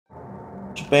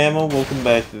Bama, welcome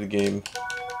back to the game.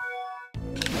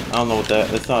 I don't know what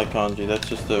that's not a kanji, that's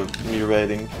just a me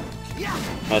writing.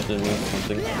 Imagine it means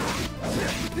something.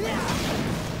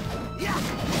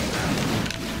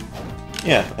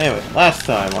 Yeah, anyway, last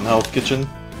time on Hell's Kitchen,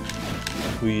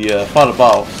 we fought a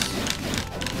boss.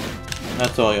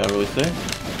 That's all I gotta really say.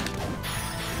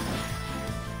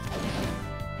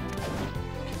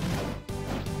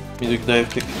 Music dive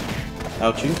kick.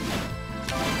 Ouchie.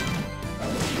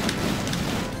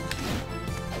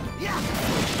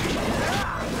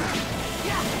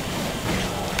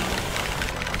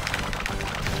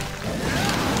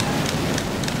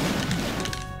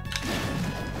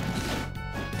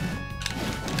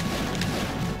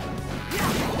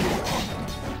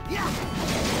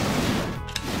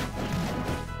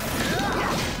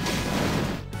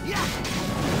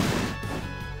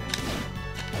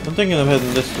 I'm thinking of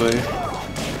heading this way.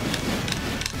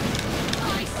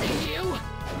 I see you.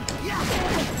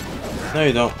 No,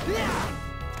 you don't.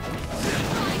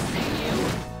 I see you.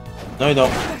 No, you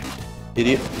don't.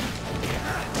 Idiot.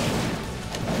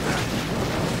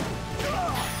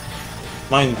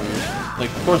 Mind boost. Like,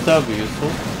 of course that would be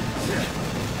useful.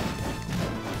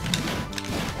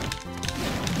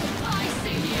 I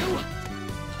see you.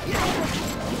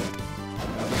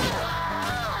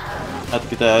 Have to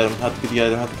get the item, have to get the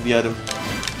item, have to get the item.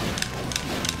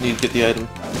 Need to get the item.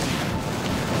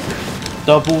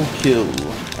 Double kill.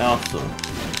 Awesome.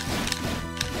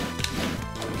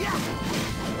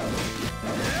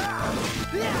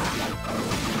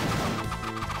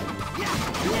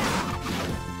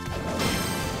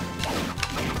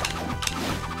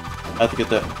 Have to get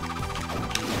that.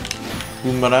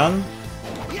 Boomerang.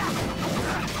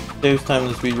 Saves time in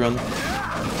the speed run.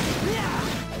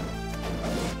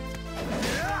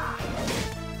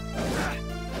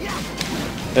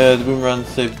 The boomerang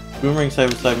saved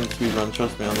time in the speed run,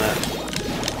 trust me on that.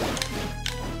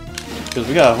 Because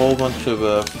we got a whole bunch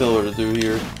of filler to do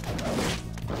here.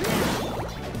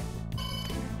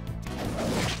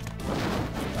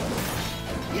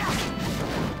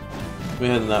 We're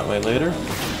heading that way later.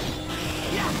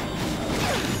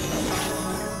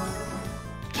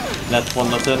 That's one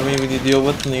less enemy we need to deal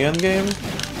with in the end game.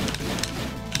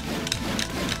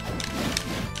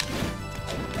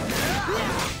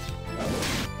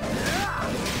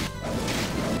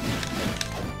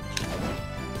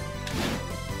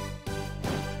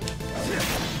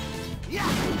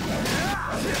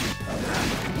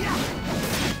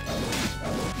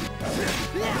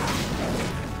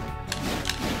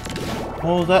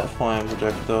 What was that flying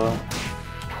projectile?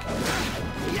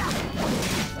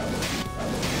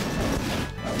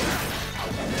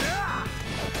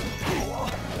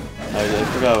 I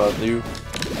forgot about you.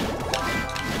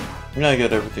 We gotta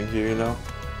get everything here, you know.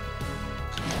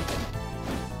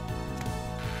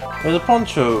 There's a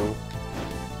poncho!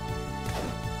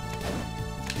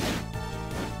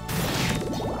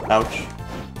 Ouch.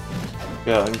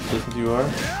 Yeah, how inconsistent you are.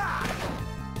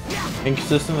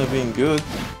 Inconsistent at being good.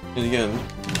 And again,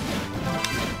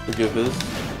 forgive this.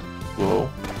 Whoa.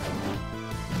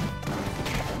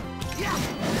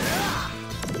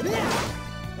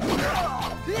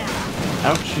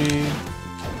 Ouchie.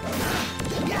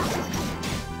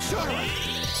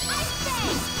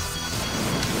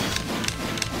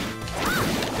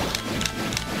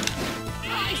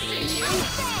 I see you.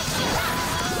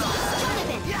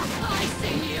 I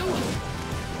see you.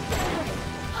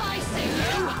 I see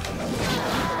you.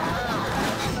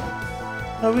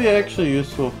 That would be actually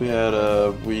useful if we had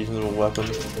a reasonable weapon.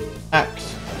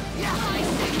 Axe. I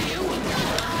see you.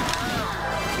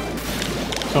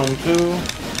 Tome 2.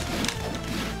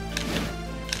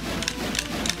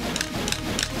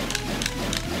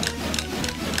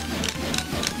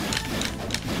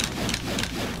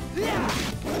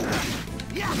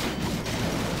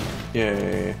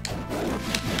 Yay.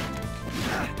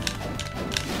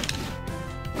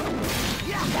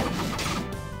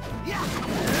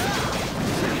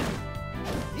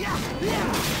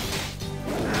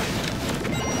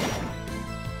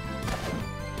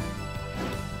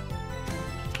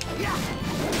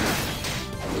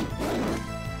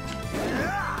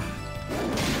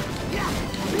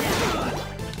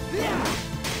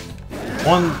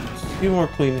 Few more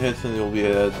clean hits and you'll be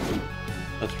dead.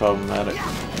 That's problematic.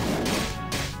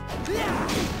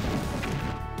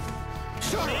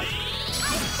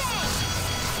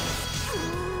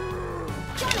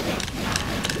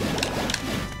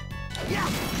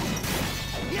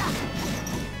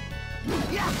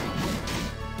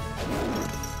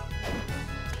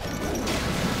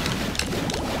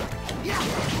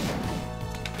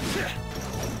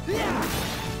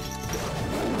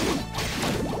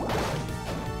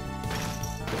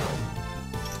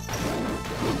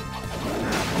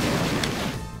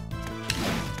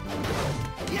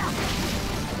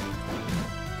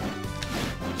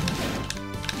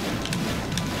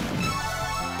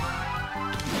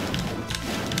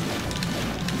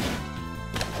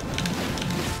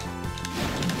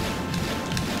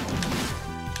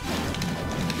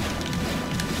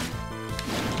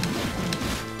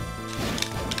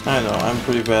 I know, I'm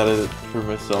pretty bad at it for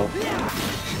myself.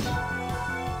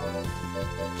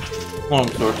 Long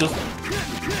sword, just...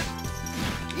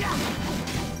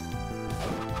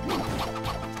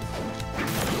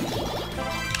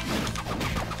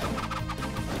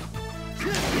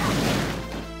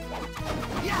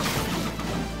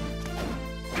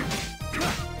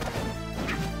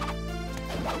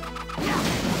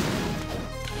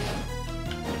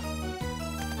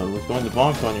 I was going to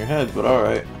bonk on your head, but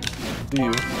alright. Do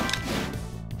you.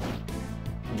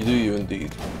 You do you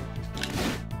indeed.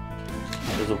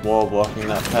 There's a wall blocking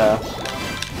that path.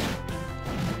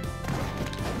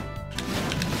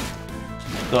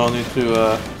 So I'll need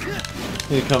to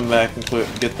come back and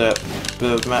get that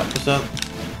bit of map percent.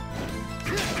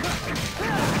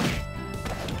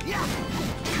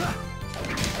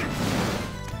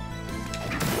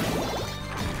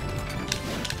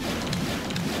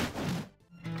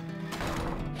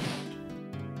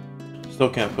 Still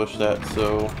can't push that,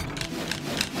 so...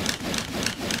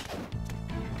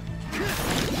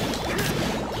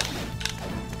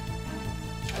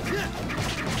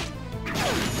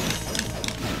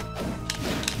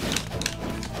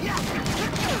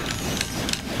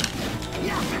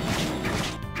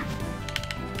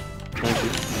 Thank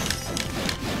you.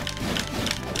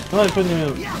 Well, I put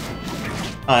him in...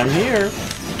 I'm here,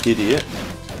 idiot.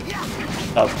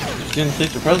 Oh, if you didn't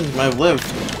take the present, you might have lived.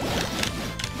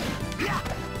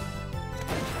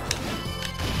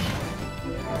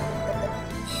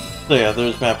 So yeah,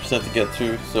 there's map percent to get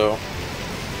to, so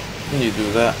we need to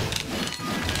do that.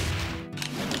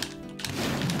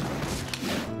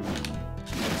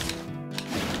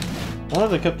 Why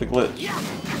have they kept the glitch?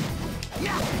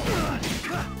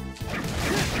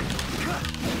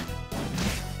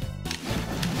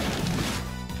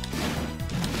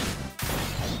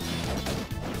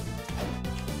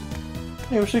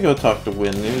 Hey, we should go talk to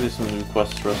Win. Maybe there's some new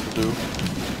quests for us to do.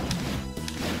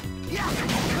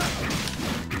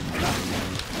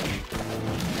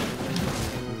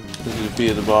 To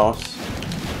defeat the boss.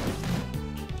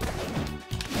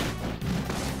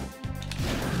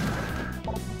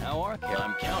 How are you?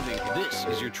 I'm counting. This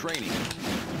is your training.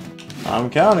 I'm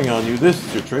counting on you. This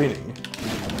is your training.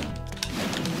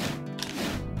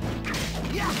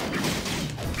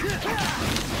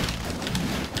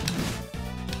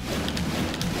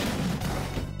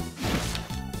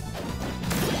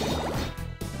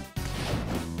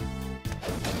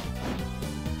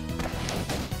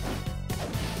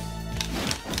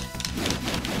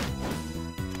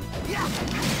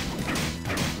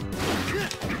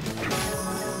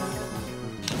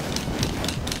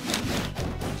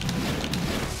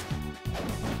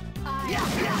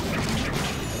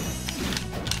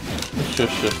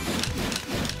 Shush.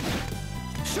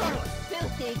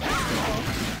 Filthy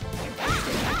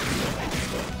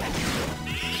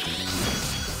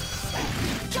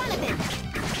Jonathan!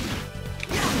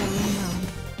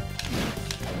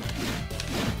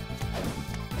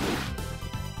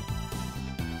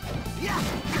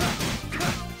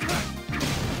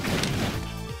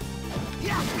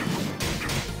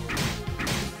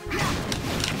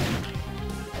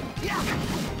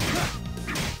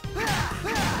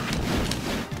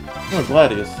 Oh,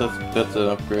 Gladius, that's an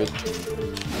upgrade.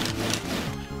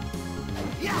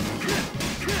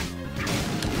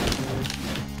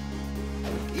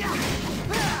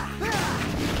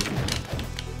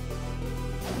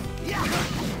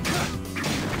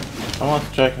 I want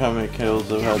to check how many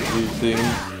kills I've had these things.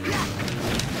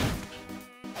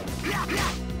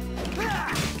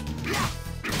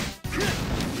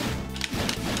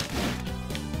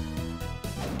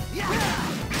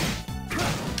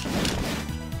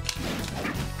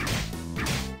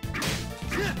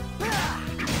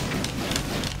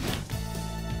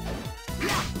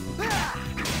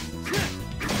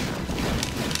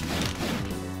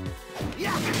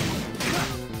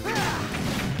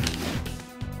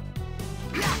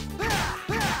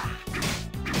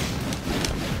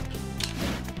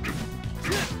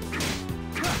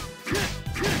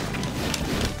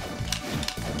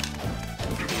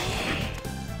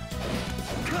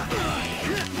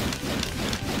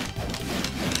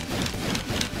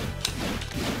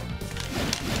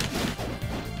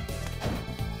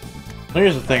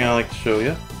 Here's the thing I like to show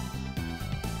you.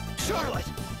 Charlotte!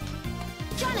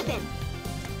 Jonathan!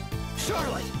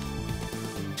 Charlotte!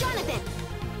 Jonathan!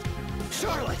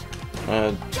 Charlotte!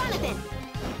 Jonathan!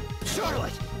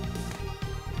 Charlotte!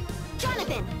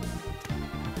 Jonathan!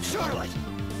 Charlotte!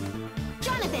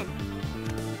 Jonathan!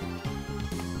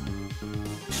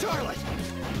 Charlotte!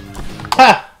 Ha!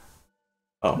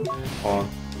 Oh, hold on.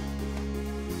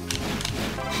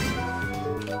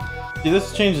 See,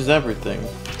 this changes everything.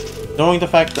 Knowing the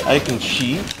fact that I can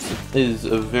cheat is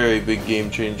a very big game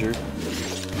changer.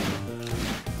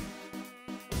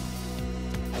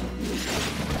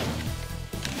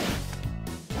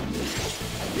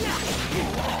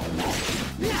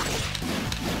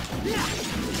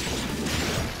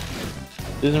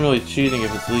 It isn't really cheating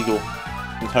if it's legal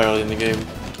entirely in the game.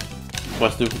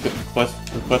 Request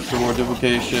reward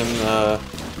duplication,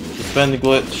 suspend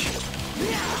glitch.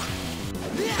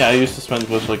 Yeah, I used to suspend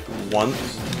glitch like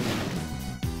once.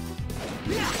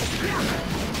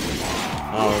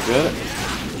 Oh, good.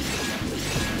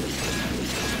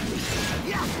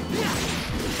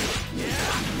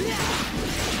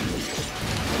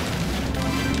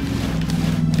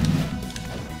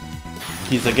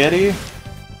 Kizageti.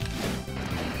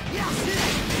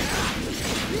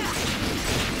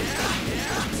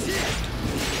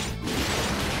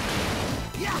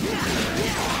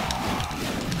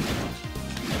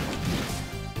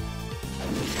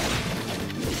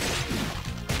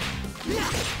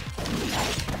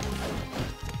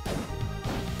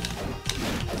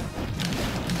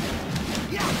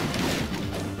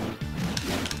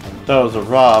 That was a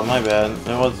raw, my bad.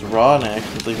 It was raw and I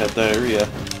accidentally had diarrhea.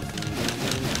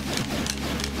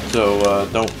 So,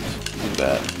 don't do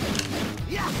that.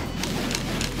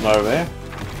 Larvae?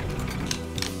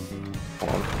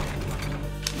 Hold on.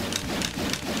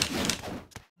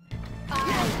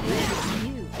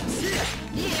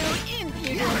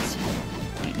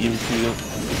 You impudent.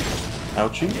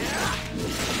 Ouchie?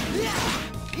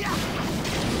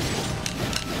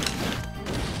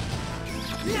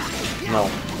 No.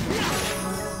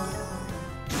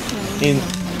 You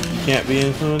can't be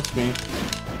influenced me.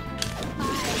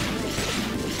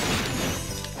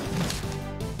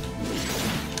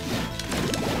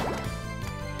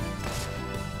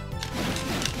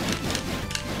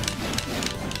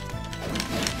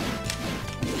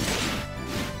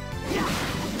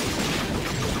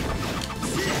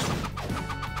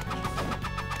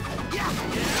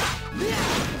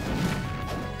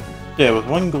 Yeah, with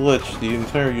one glitch, the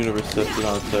entire universe sets it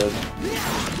on its head.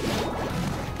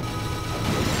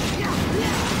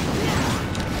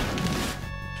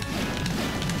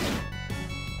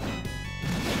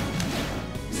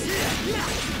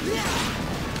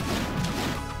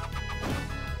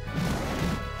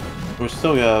 We're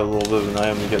still got a little bit of an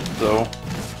item to get though.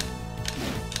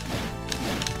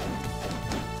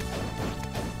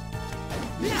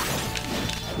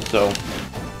 So.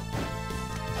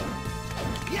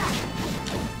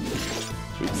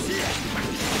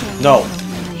 No!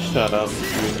 Shut up,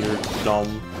 you're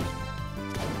dumb.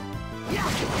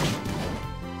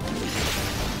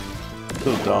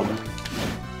 So dumb.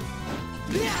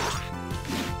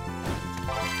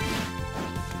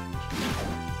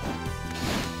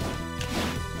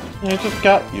 I just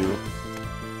got you.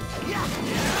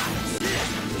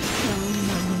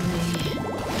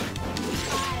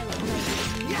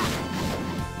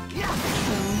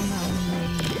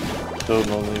 So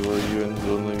lonely were you and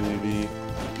lonely we be.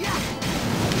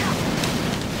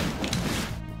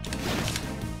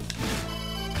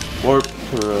 Warp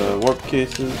for warp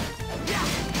cases.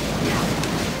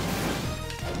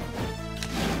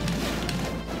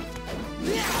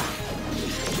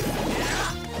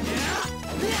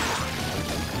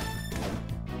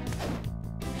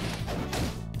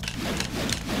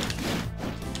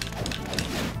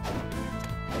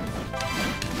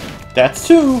 That's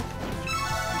two.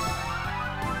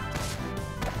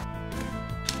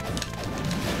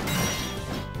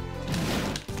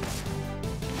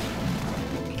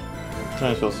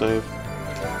 Trying to feel safe.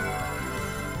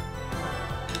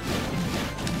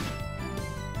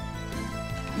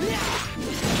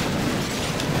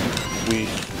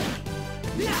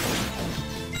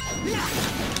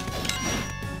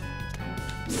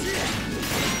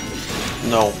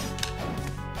 No.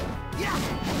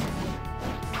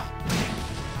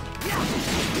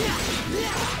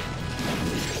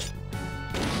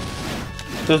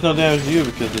 It does no damage to you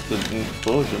because it's an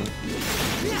explosion.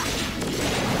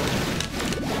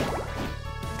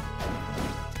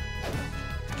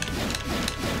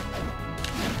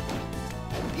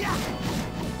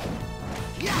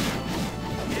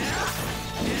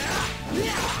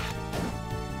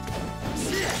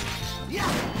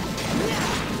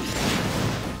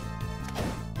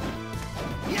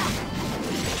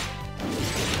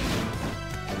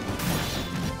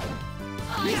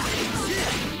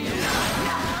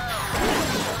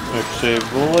 Ricochet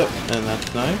bullet, and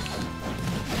that's nice.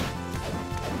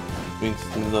 Means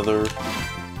another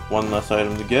one less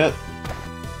item to get.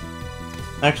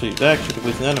 Actually, that actually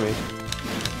completes an enemy.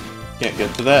 Can't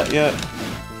get to that yet.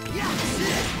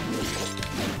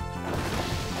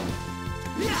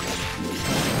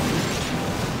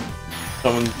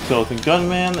 Summon Skeleton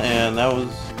Gunman, and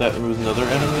that removes another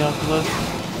enemy off the list.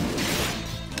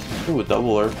 Ooh, a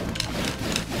doubler.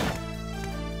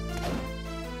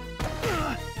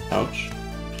 Ouch.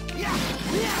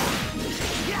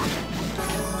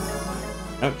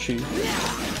 Ouchie.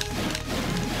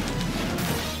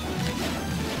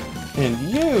 And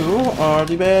you are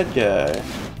the bad guy.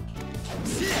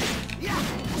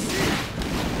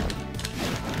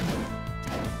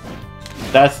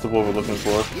 That's the one we're looking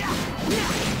for.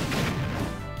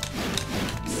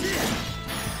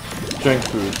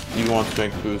 Strength boost. You want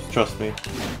strength boost, trust me.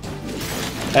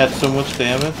 Adds so much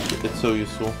damage, it's so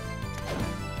useful.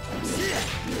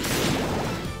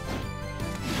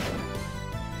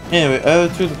 Anyway, out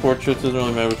of the two portraits, doesn't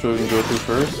really matter which one we can go through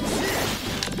first.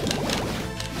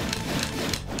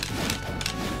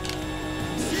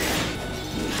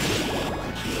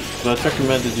 But it's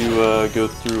recommended you go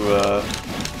through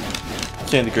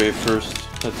Sandy Grave first.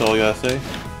 That's all you gotta say.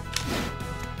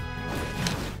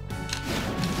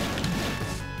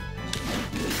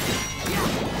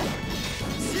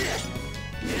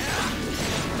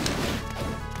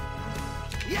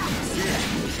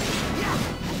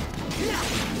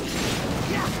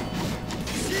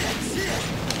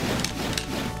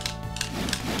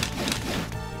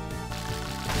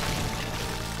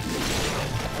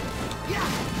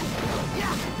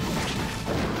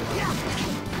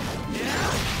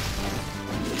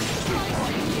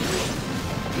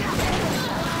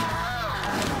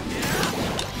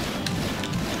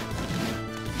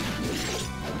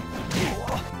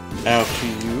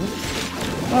 Ouchie, you.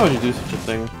 Why would you do such a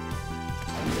thing?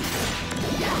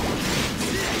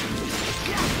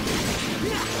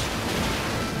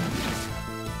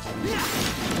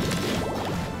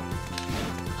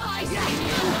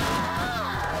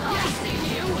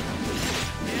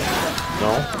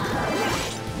 No?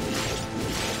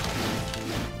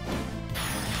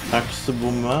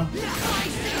 Axabuma?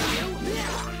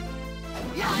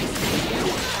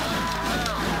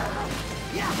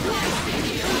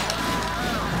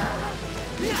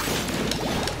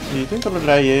 You think I'm gonna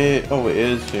die? Oh, it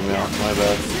is female. My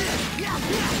bad.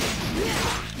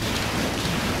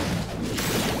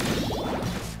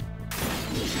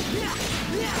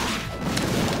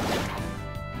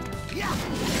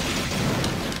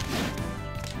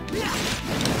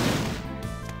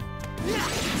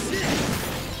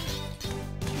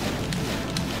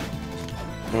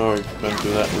 Oh, we've been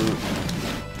through that route.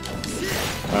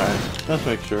 Alright, let's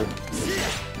make sure.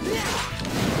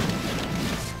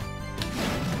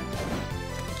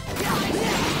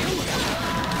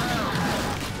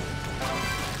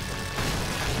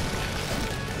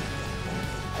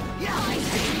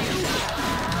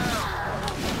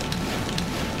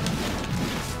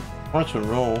 Watch him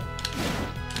roll.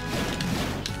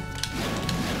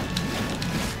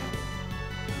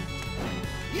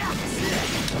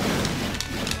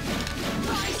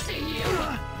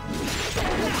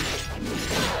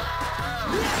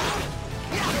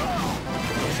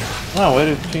 Wow,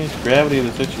 way to change the gravity of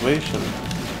the situation.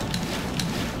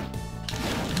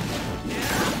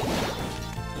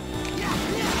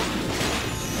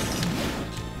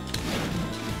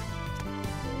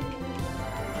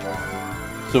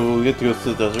 So we'll get to go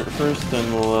to the desert first, then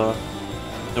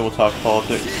we'll talk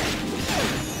politics.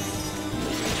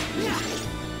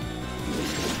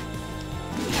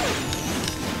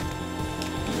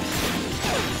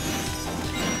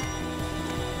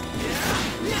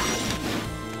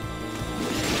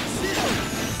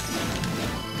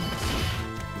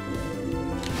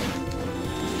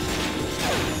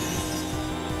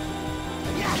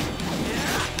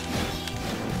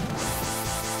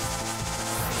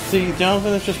 See,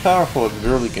 Jonathan is just powerful at the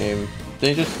early game.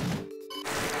 They just...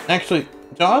 Actually,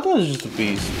 Jonathan is just a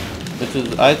beast. It's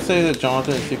just, I'd say that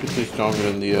Jonathan is secretly stronger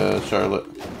than the Charlotte.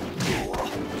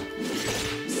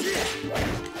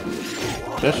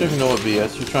 Especially if you know what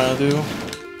BS you're trying to do.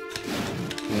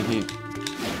 And he...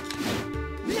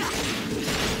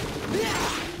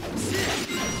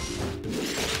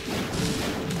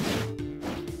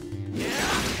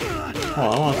 Oh,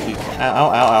 I want to see... Ow, ow,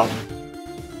 ow, ow.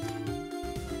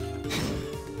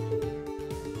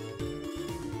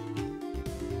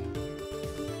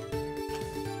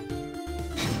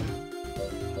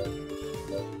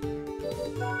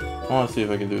 I want to see if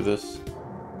I can do this.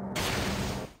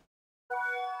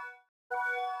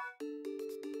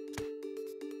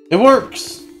 It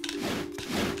works!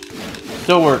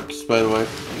 Still works, by the way.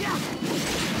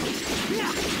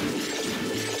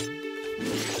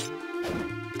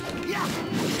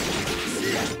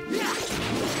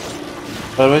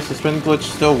 By the way, suspend glitch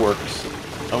still works.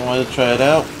 I wanted to try it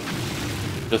out,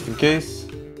 just in case.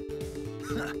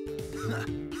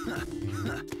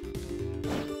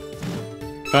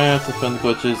 Trying not to defend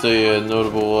glitch is a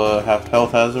notable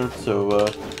health hazard, so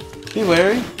be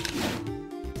wary.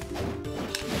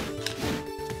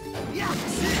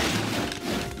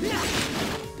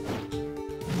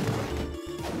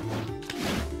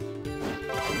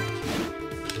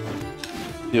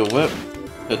 Steel whip.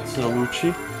 It's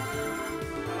Naluchi.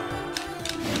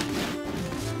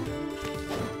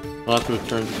 I'll have to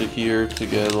return to here to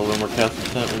get a little bit more castle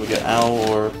content when we get Owl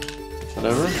or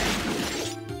whatever.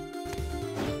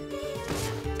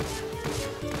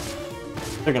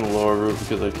 Taking a lower route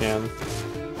because I can.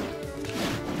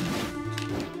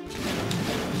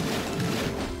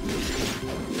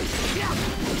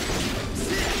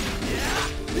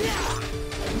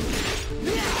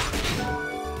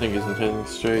 I think he's heading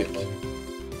straight.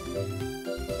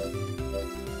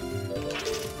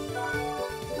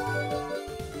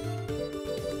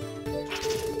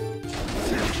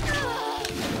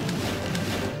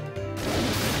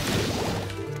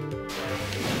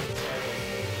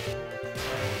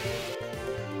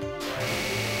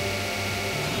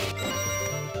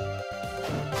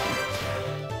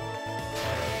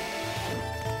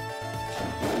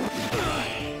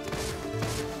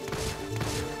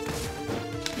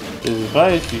 It is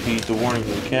advised you heed the warnings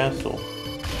of the castle.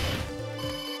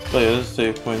 But yeah, there's a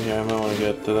save point here, I might want to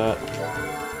get to that.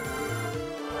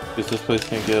 Because this place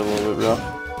can get a little bit rough.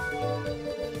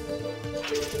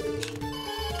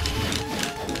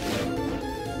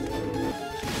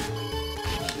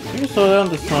 You can slow down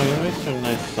this song, it makes a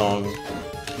nice song.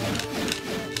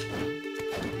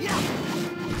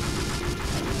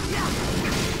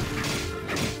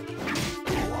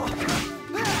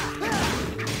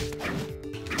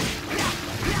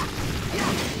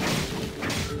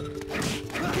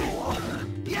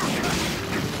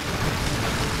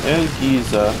 El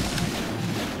Giza.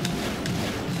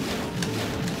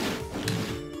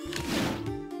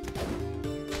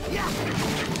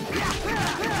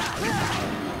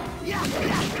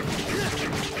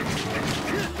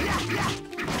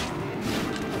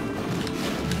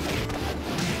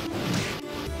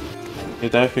 Your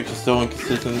dive fix is still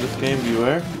inconsistent in this game,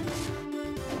 beware.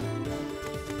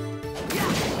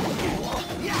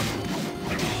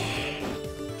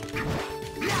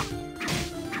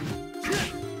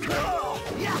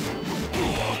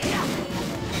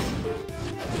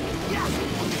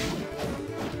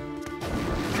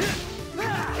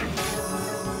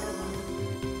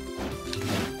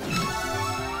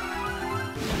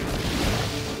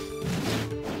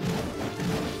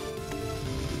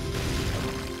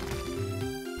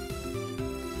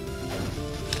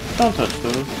 Don't touch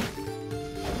those.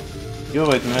 You have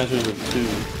like measures of 2.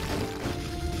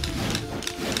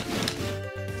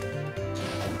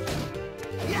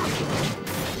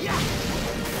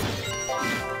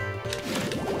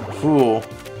 Fool.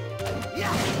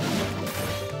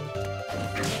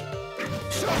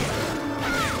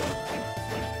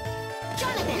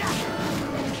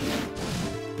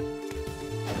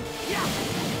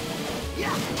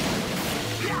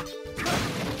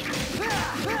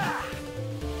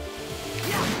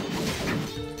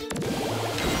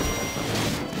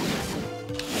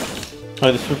 By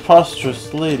this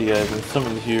preposterous lady I've been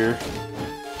summoned here.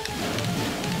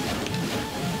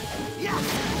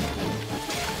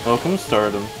 Welcome,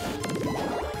 Stardom.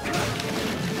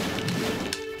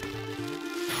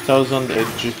 Thousand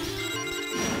Edge.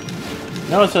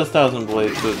 Now it says Thousand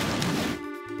Blades, but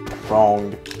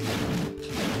wrong.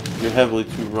 You're heavily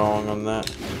too wrong on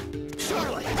that.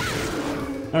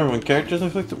 Remember, when characters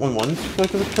inflict when one's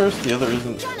inflicted a curse, the other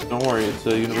isn't. Don't worry, it's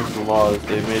a universal law.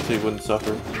 They may say wouldn't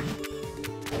suffer.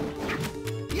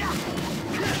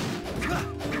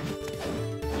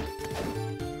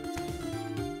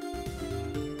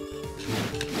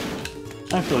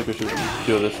 I feel like we should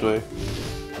go this way.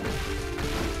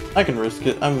 I can risk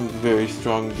it. I'm a very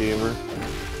strong gamer.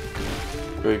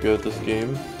 Very good at this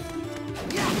game.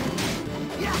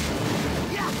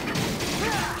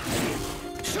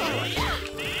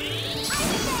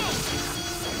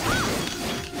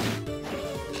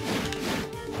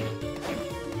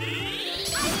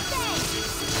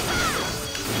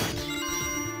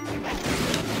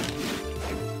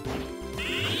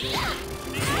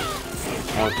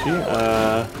 Ouchie,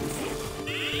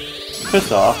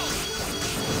 piss off.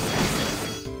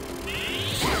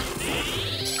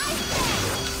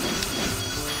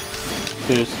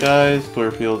 Clear skies,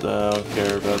 clear field, I don't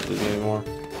care about this anymore.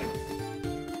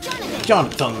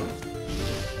 Jonathan!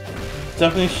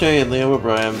 Stephanie Shea and Leo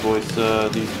O'Brien voice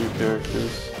these 2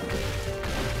 characters.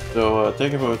 So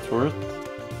take it for what it's worth.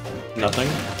 Nothing.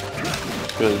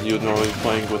 Because you would normally be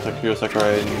playing with Akira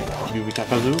Sakurai and Yumi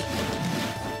Takazu.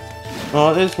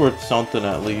 Well, it is worth something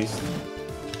at least.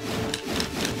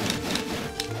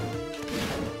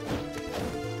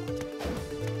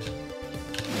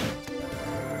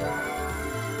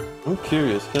 I'm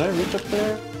curious, can I reach up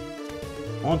there?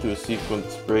 I want to do a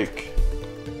sequence break.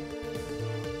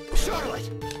 Charlotte!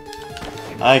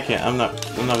 I can't, I'm not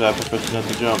that proficient at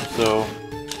the jump, so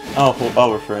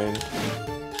I'll refrain.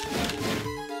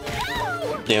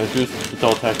 Damage boost, it's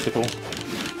all tactical.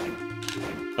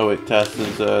 Oh wait, Task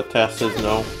says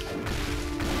no.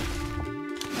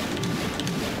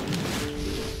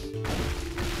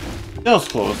 That was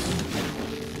close.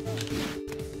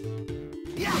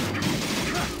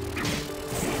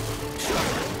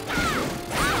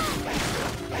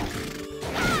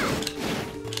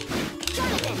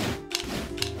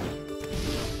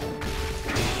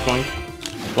 Boink.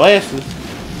 Glasses!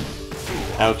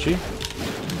 Ouchie.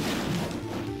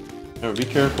 Oh, be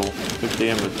careful. Good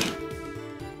damage.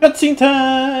 Cutscene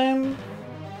time!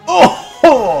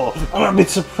 Oh! I'm a bit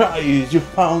surprised you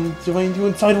found you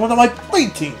inside one of my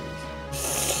playthings!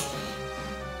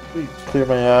 Please clear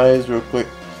my eyes real quick.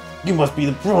 You must be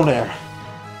the brother.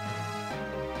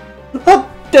 How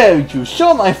dare you!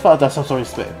 Show my father some sort of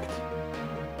respect!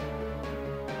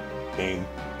 Game.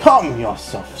 Calm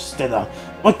yourself, Stella.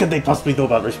 What can they possibly know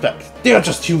about respect? They are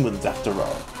just humans after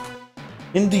all.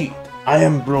 Indeed, I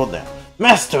am Brother,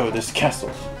 master of this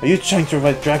castle. Are you trying to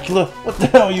revive Dracula? What the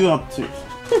hell are you up to?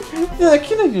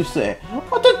 Can you say?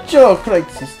 What a joke, right,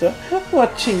 sister?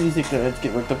 Watching these ignorants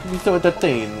get worked up can be so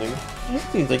entertaining.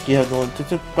 Seems like you have no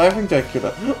intention of reviving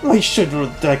Dracula. Why should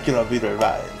Dracula be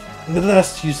revived? In the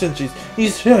last few centuries,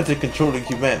 he's failed at controlling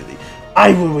humanity.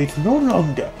 I will wait no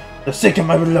longer. For the sake of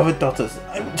my beloved daughters,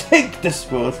 I will take this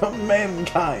world from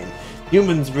mankind.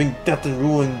 Humans bring death and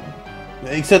ruin,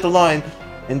 except the line,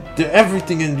 and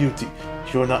everything in beauty.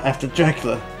 You are not after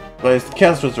Dracula, but as the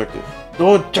castle resurrected.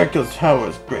 Lord Dracula's power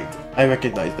is great. I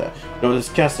recognize that. Though this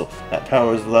castle, that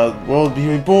power has allowed the world to be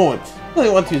reborn. I really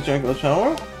want to use Dracula's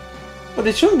power. But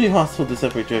it shouldn't be possible to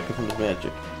separate Dracula from his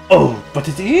magic. Oh, but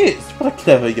it is! What a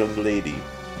clever young lady.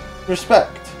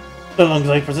 Respect. So long as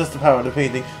I possess the power of the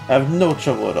painting, I have no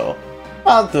trouble at all.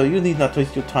 Father, you need not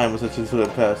waste your time with such things in the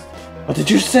past. What did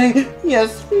you say?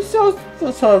 Yes, we so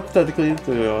hypothetically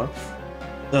do.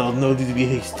 No need to be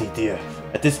hasty, dear.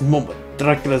 At this moment,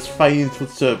 Dracula's faithful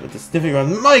servant is sniffing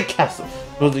around my castle.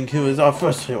 Holding him is our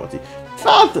first priority.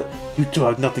 Father, you two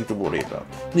have nothing to worry about.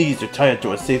 Please retire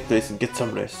to a safe place and get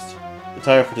some rest.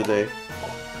 Retire for today.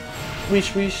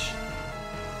 Wish wish.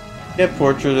 Get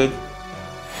portraited.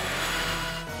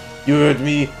 You heard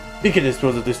me. We can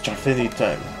dispose of this draft any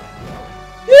time.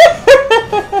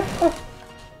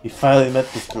 He finally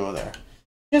met this girl there.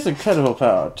 He has incredible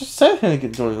power. Just sat him and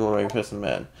get Jordan the right person,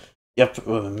 man. Yep,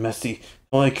 messy.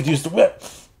 Only I could use the whip.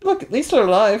 Look, at least they're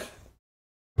alive.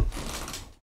 I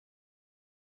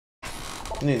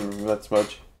need that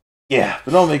smudge. Yeah,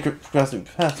 but I'll make it procrastinate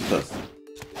past with us.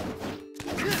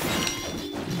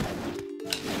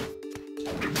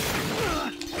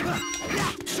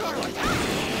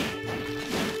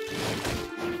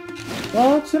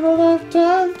 Once in a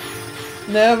lifetime,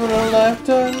 never a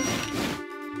lifetime.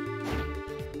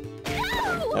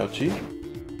 Ouchie.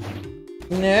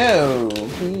 No,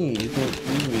 please don't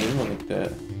leave me in like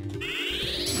that.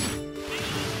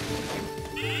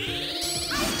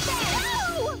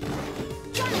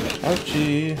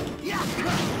 Ouchie.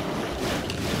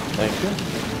 Thank you.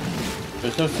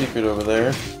 There's no secret over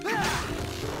there.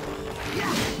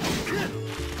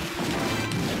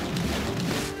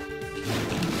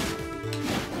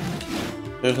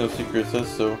 There's no secret, it says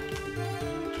so.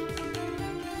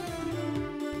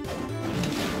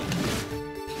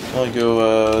 I'll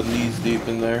go knees deep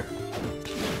in there.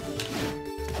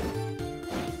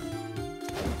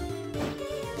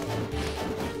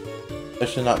 I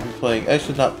should not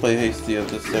play hasty of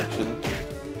this section.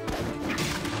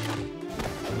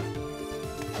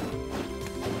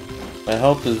 My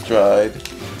health is dried.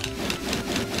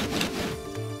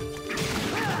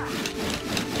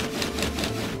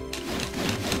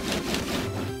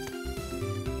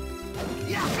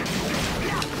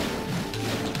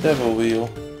 Devil wheel.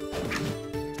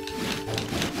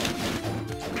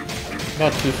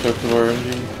 Got 2 circular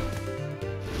engine.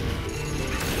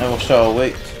 I shall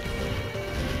wait.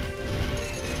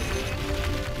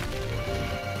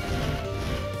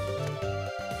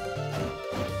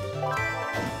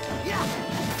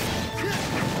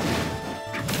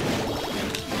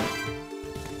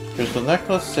 Here's the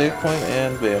necklace, save point,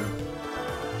 and bam.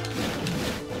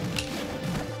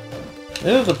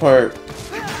 This is the part.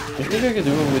 I think I could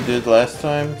do what we did last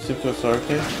time, skip to a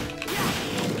arcade.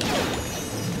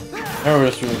 I'll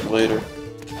rest room later.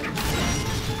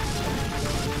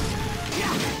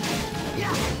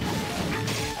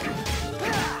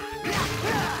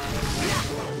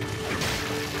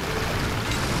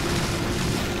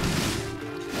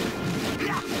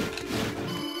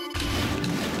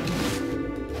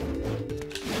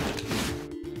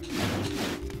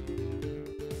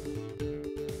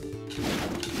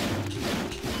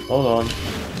 Hold on.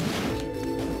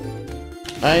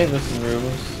 I ain't missing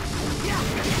rooms.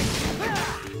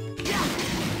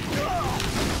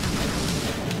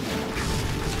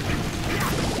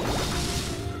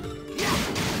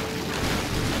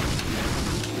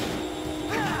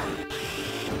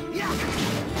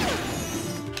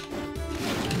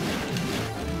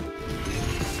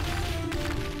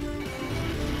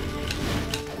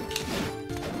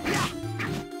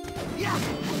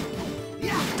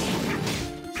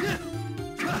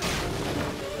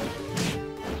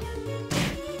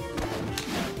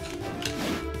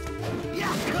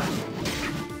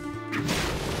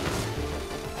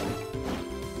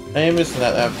 I ain't missing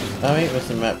that app. I ain't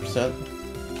missing that percent.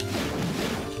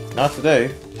 Not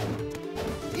today.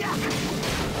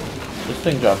 This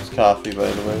thing drops coffee, by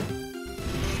the way.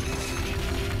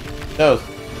 That was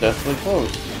definitely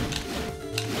close.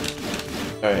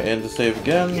 Alright, and to save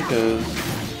again, because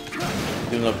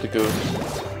giving up the ghost.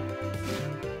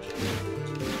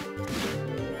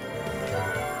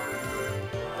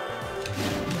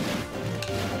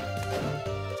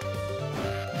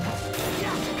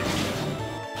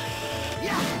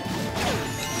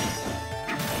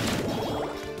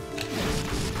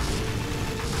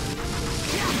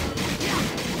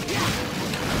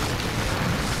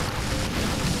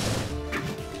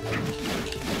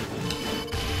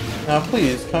 Now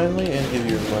please, kindly and give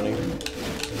your money.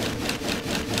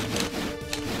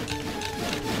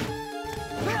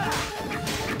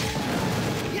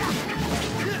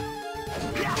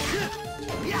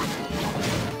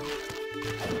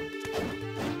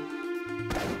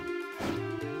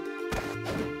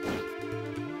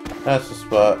 That's the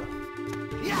spot.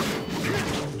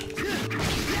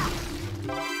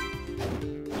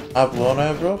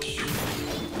 Ablona brush.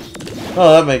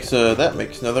 Oh, that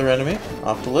makes another enemy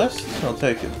off the list. I'll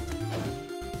take it.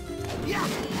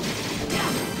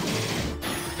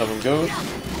 Summon Ghost.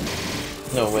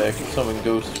 No way I can summon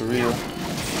Ghost for real.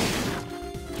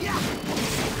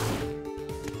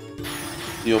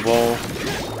 Steel Ball.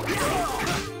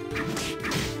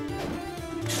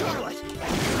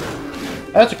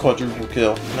 That's a quadruple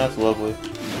kill. That's lovely.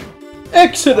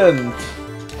 Excellent!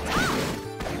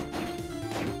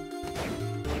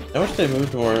 I wish they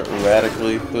moved more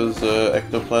erratically, those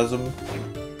ectoplasm.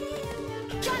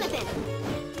 Jonathan.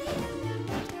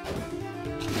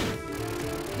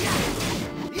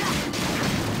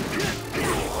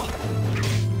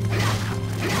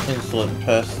 Insolent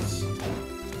pests.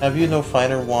 Have you no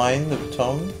finer wine of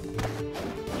tongue?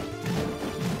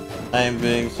 I am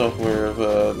being self-aware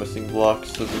of missing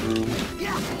blocks of the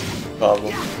room.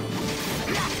 Problem.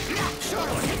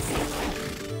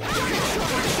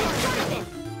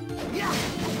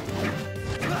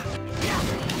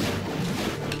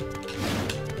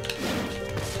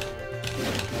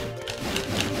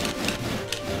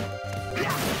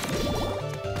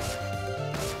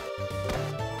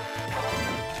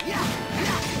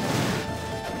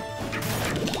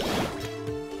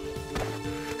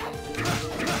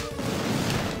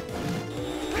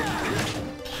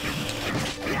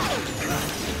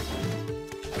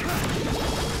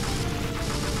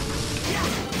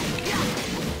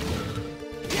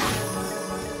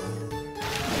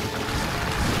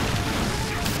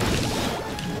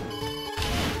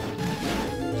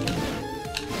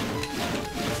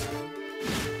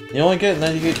 You only get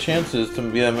 98 chances to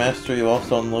be a master, you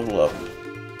also on level up.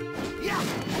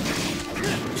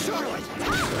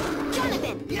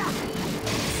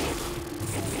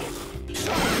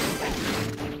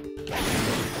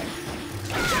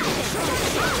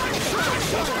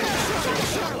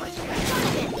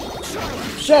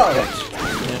 Charlotte!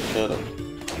 Yeah, shut up.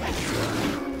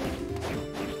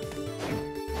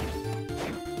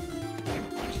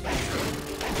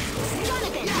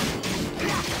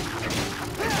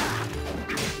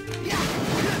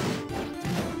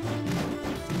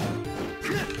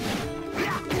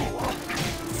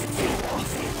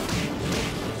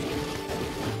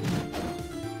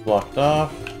 Blocked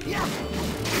off.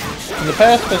 In the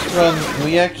past best run,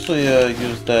 we actually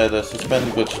used that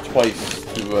suspend glitch twice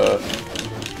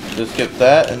to skip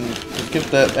that and to skip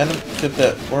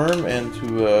that worm and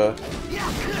to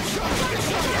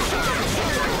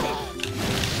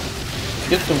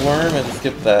skip the worm and to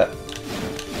skip that.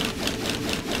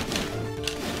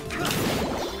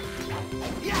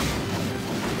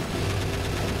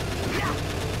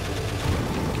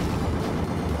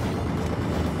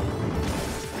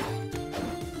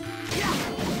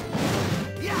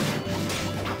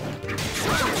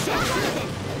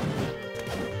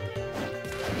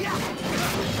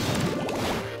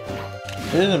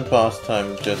 It isn't boss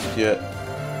time just yet.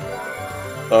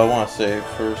 Oh, I want to save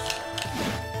first.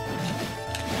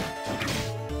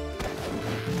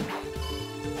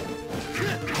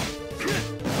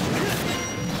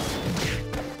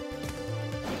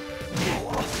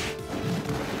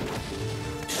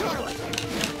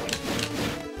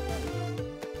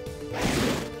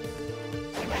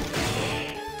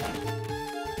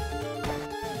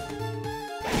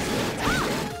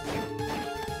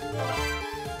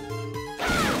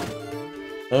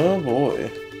 Oh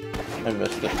boy. I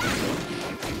missed it.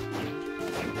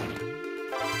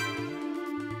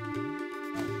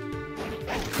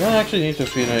 You don't actually need to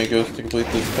feed any ghosts to complete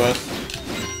this quest.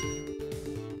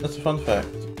 That's a fun fact.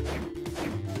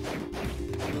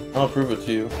 I'll prove it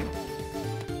to you.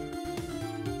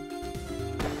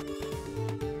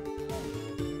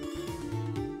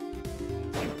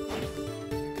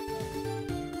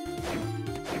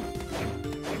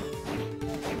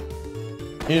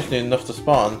 You just need enough to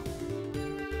spawn.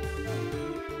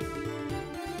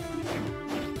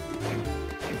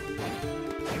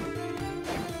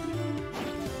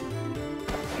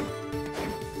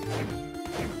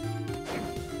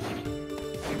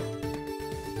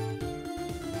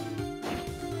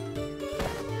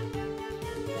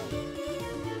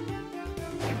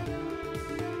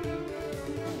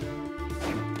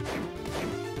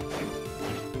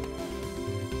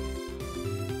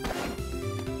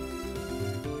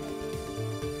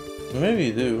 Maybe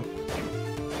you do.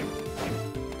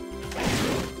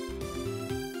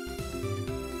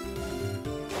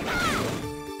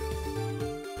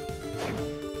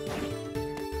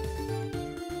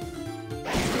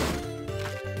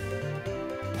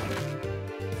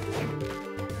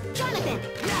 Jonathan!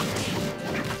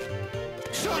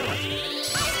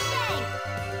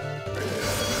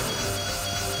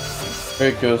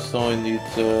 Great Ghost only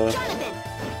needs Jonathan!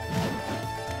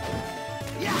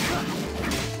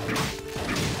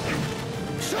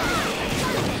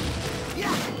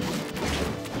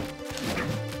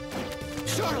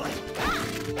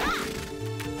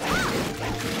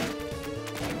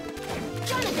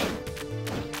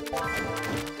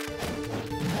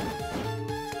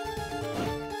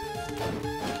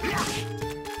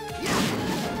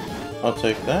 I'll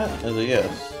take that as a yes.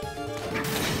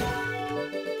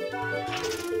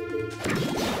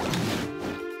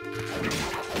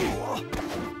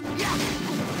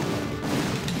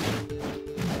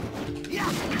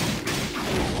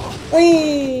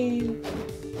 Whee!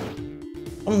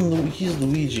 He's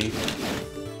Luigi.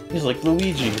 He's like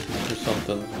Luigi or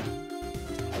something.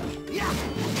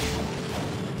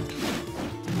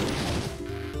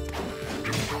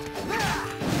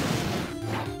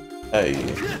 Hey.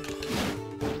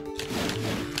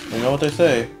 You know what they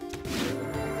say?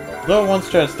 Though one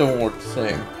strats don't work the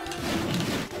same.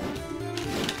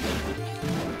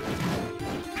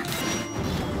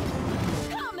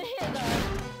 Come hither!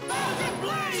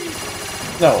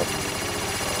 No.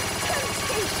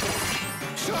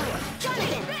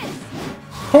 Jonathan!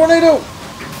 Tornado!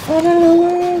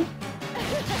 Tornado!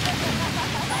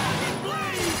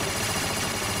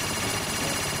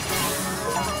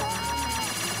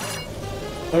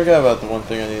 I forgot about the one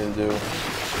thing I need to do.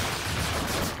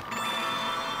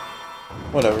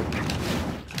 Whatever.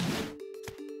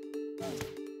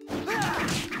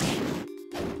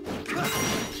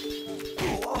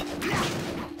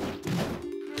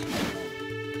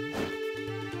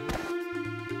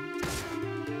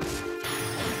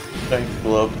 Thanks,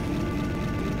 glove.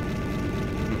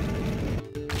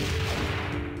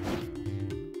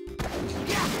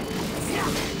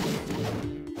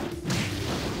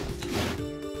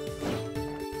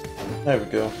 There we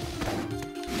go.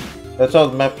 That's all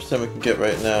the map percent we can get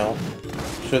right now.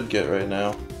 Should get right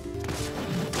now.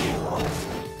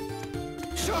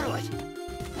 Charlotte!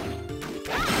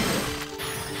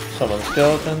 Summon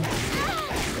skeleton.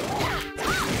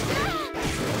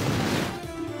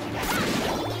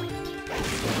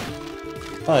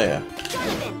 Oh yeah.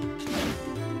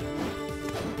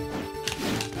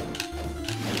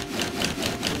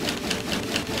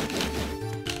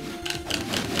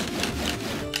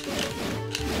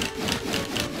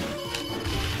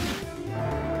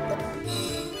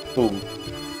 Boom.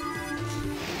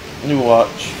 New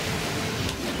watch.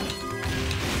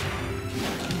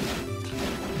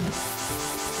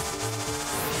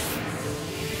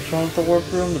 Which one's the warp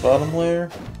room? The bottom layer?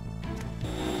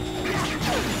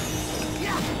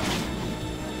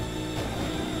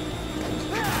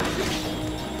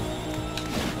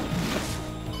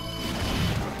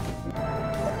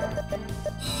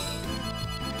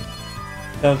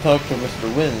 Gotta talk to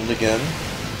Mr. Wind again.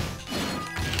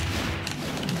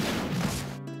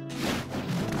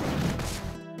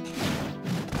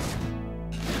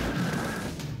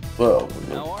 Well,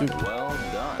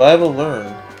 done. Bible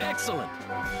learn. Excellent.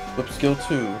 Whip skill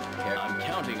 2. I'm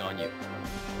counting on you.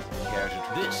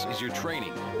 This is your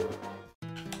training.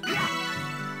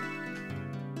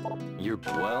 You're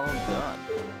well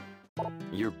done.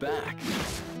 You're back.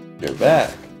 You're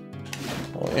back.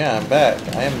 Well, yeah, I'm back.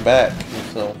 I am back.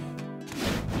 So.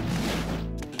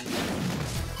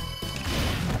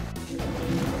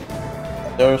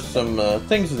 there are some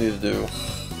things we need to do.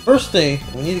 First thing,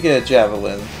 we need to get a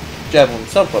javelin. Javelin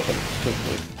sub-weapon,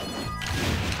 quickly.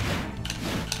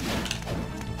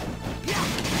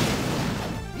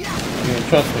 I mean,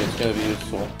 trust me, it's gonna be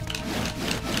useful.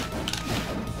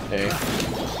 Okay.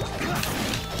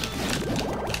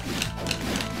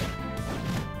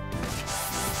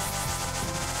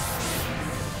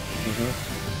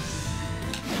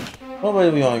 What way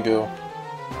do we want to go?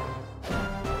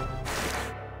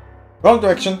 Wrong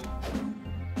direction!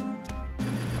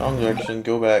 Wrong direction,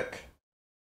 go back.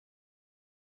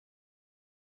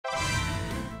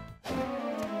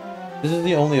 This is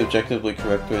the only objectively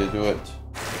correct way to do it.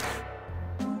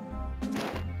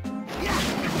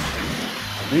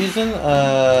 Reason?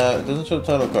 It doesn't show the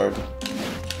title card.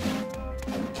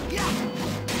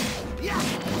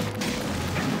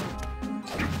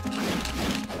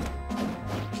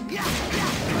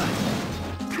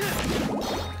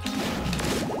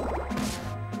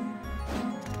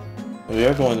 We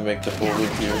are going to make the full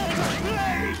loop here.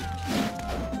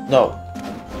 No.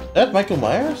 Is that Michael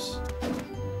Myers?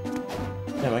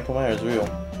 Yeah, Michael Myers, real.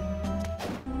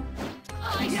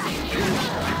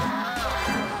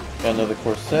 Got another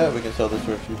corset, we can sell this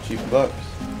for a few cheap bucks.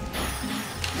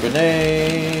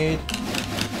 Grenade!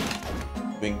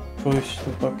 Being pushed to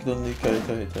bucket on the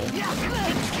kaita.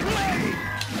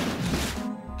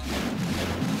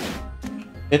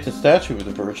 Hit the statue of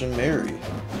the Virgin Mary.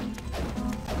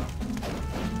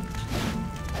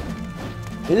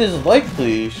 It is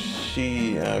likely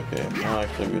she... Okay, I'll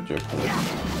actually have a joke for this.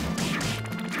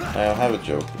 I don't have a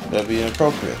joke. That'd be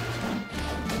inappropriate.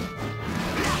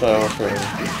 So I'll for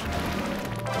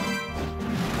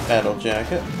battle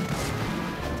jacket.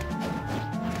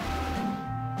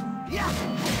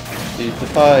 These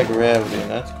defy gravity,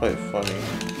 and that's quite funny.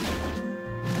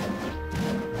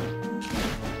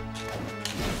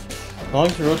 As long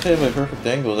as you rotate by perfect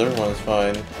angles, everyone's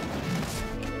fine.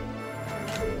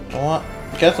 I want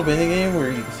a Castlevania game where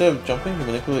you, instead of jumping, you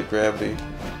manipulate gravity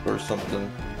or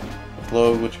something. A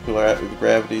flow which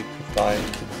gravity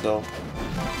confines itself.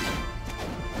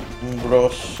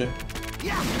 Brush.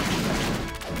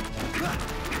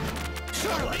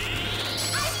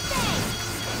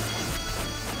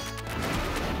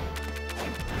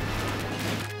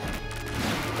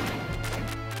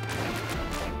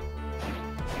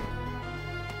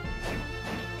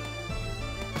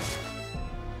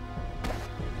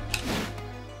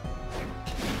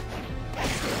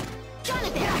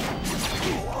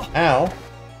 Ow.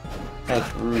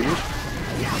 That's rude.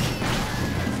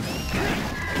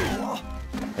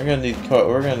 We're gonna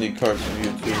need cards from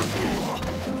you too.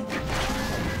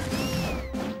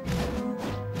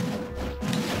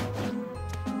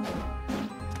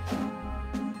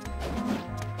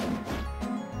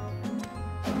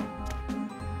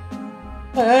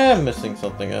 I am missing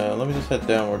something. Let me just head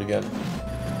downward again.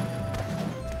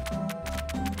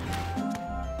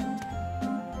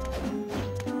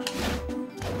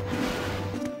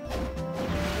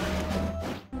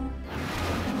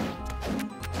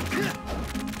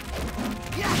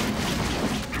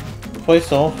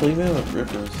 Replace all Fleetman with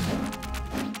Rippers.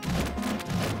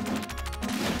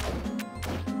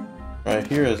 Right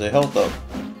here is a health up.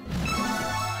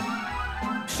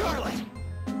 Charlotte.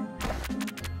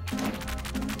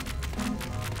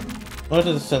 What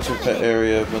is the sensor pet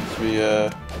area once we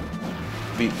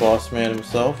beat Boss Man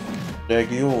himself?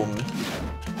 Dagion.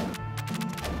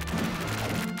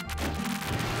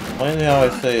 I don't know how I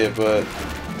say it, but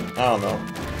I don't know.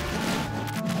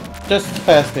 Just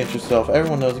fascinate yourself.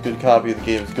 Everyone knows a good copy of the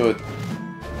game is good.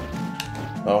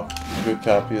 Oh, a good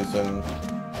copy is in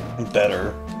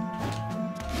better.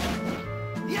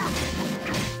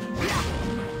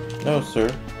 No,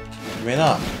 sir. You may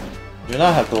not. You may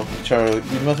not have the lucky Charlie.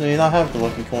 You may not have the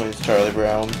lucky coins, Charlie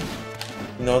Brown.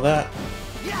 You know that?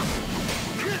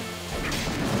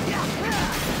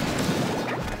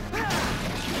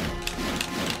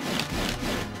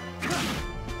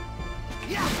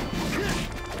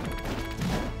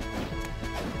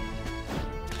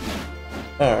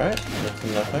 Alright, that's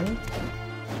nothing.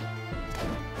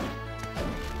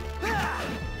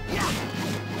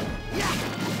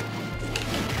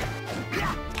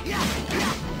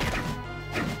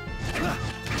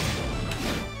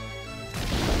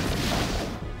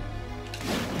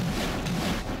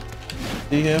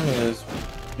 See him and his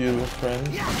beautiful friend?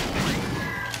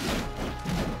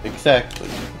 Exactly.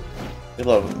 They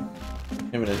love him.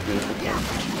 Him and his beautiful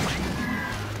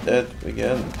friend. Dead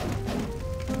again.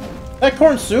 That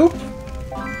corn soup?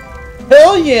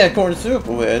 Hell yeah, corn soup!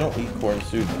 Oh wait, I don't eat corn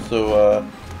soup, so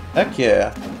heck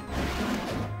yeah.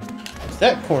 Is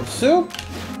that corn soup?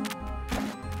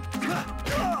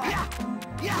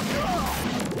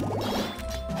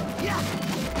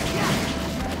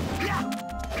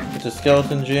 It's a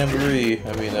skeleton jamboree.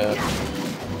 I mean,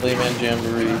 Layman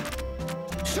jamboree.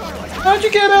 How'd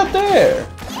you get out there?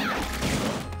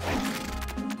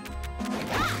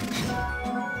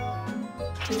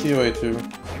 TOA 2. I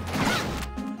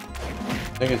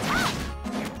think it's...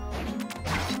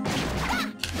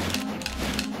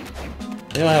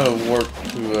 They don't have a warp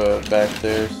to back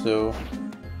there, so...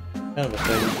 Kind of a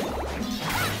thing.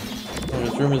 Oh,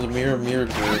 this room is a mirror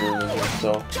creator than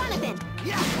himself.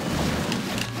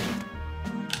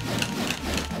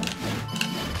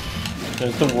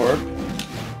 There's the warp.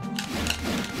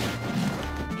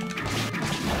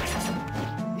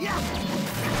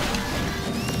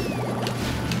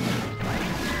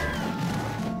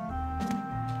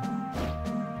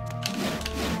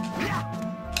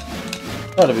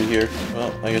 Thought it'd be here.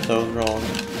 Well, I guess I was wrong.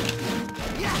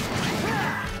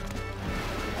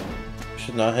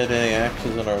 Should not hit any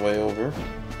axes on our way over.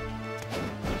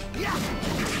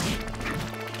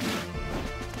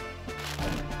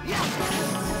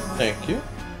 Thank you.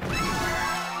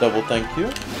 Double thank you.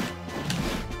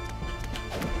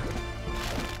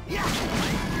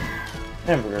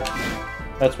 Hamburger.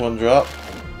 That's one drop.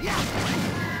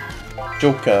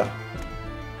 Joker.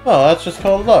 Oh, that's just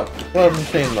called luck. Well, it doesn't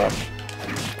change much.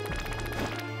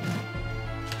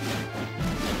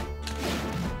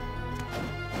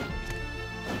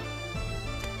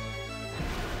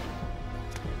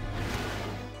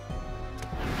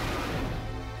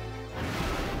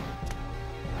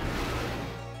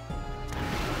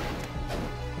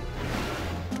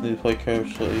 Need to play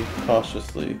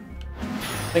cautiously,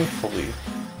 thankfully,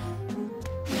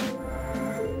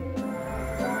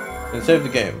 and save the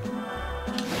game.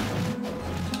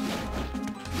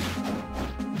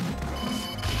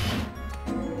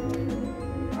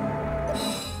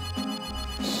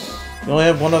 We only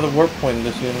have one other warp point in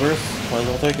this universe. Might as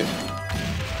well take it.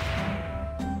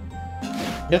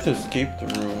 You have to escape the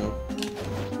room.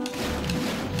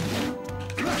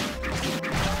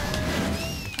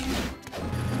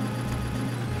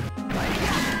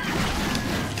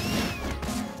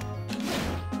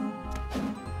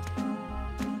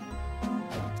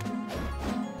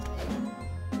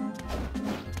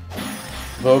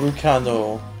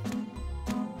 Volcano.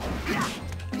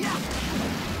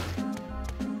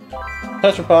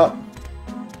 Tetra Pop.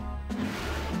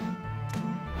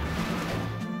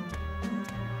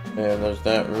 And there's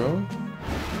that room.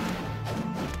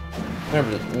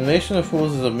 Remember, the Nation of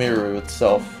Fools is a mirror of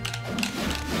itself.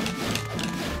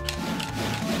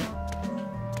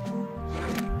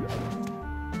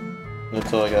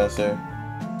 That's all I gotta say.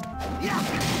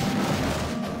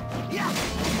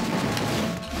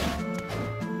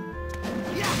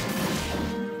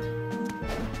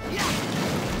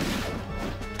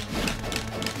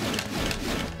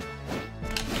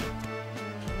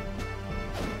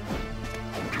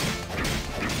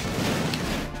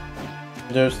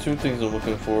 There's two things I'm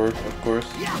looking for, of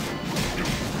course.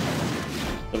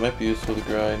 That might be useful to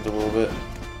grind a little bit.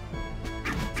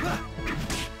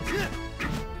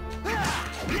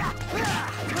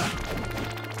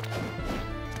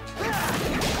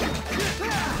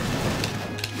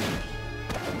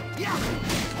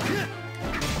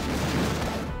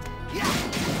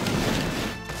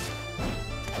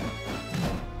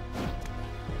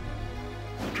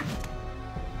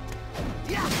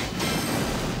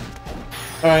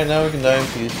 Alright, now we can die in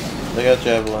peace. They got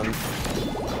javelin.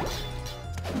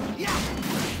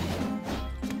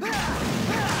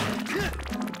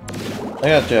 I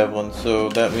got javelin, so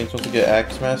that means once we get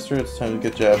Axe Master, it's time to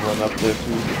get javelin up there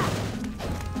too.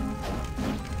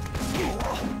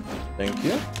 Thank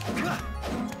you.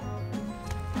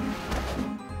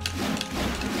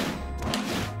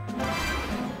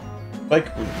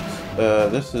 Spike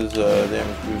boots. This is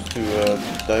damage boost to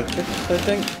dive kicks, I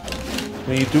think.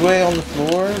 When you do it on the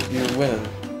floor, you're winning.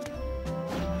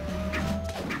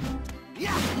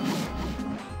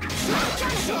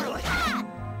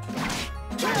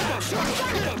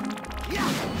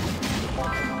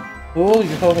 Oh,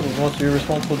 you call him the most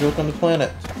irresponsible joke on the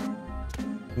planet.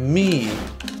 Me.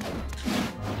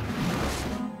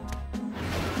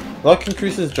 Luck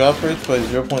increases drop rates by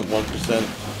 0.1%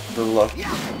 for luck.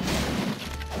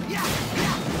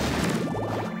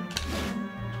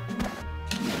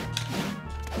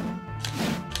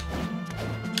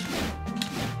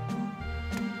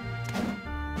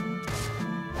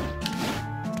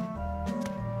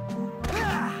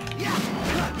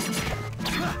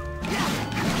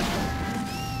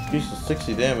 Jesus,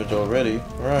 60 damage already.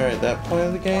 Right at that point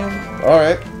of the game?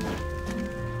 Alright.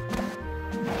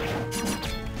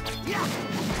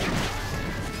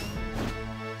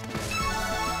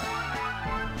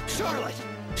 Charlotte!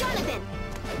 Jonathan!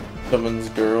 Someone's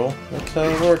girl. That's how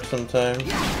it works sometimes.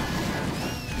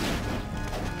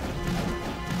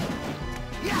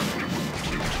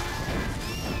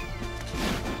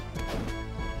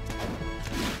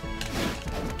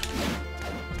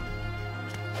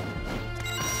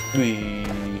 Whee.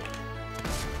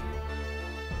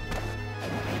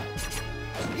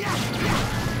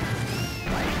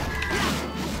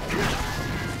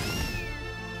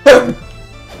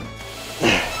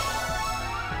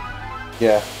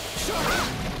 Yeah.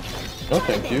 No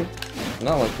thank you.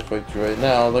 Not like to fight you right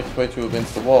now. I'd like to fight you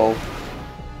against the wall.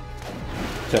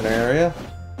 Center area.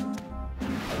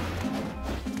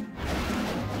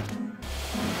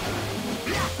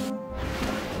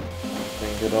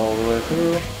 Bring it all the way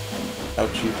through.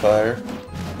 Ouchie fire.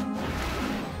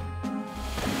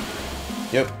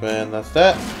 Yep, and that's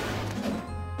that.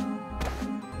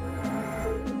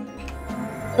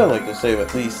 I'd like to save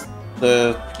at least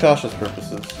the cautious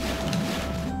purposes.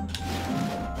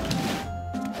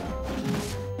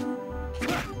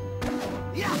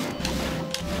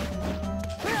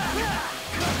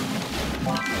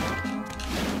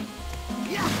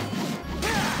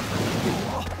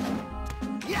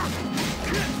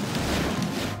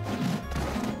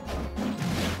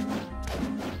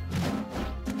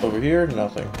 Over here,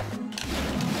 nothing.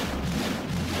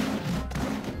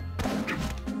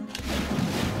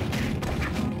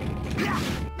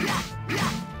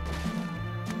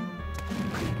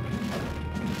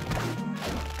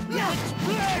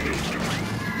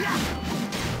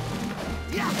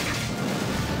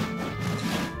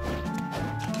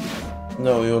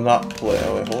 No, you'll not play.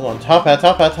 Oh, wait, hold on. Top hat,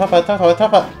 top hat, top hat, top hat,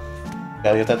 top hat.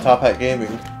 Gotta get that top hat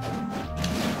gaming.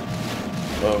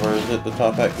 Oh, where is it? The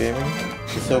top hat gaming?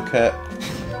 The silk hat.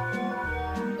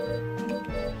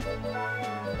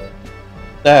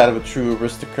 The hat of a true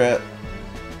aristocrat.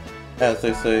 As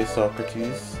they say,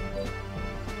 Socrates.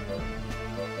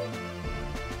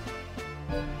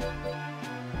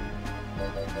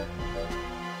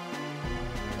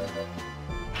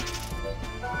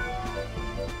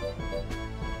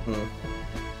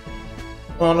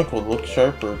 Chronicle looks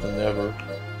sharper than ever.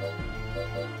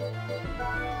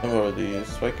 And what are these?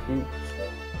 Spike boots?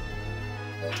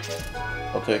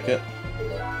 I'll take it.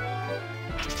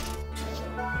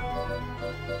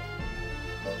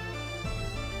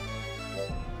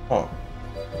 Huh.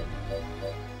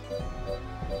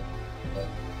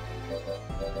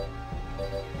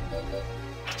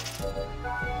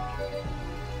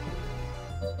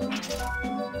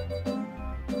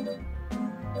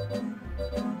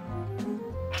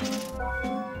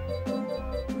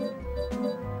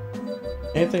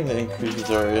 Anything that increases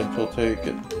our EMP, we'll take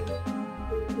it.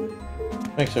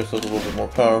 Makes ourselves a little bit more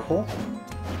powerful.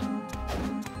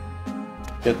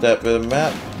 Get that bit of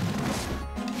map.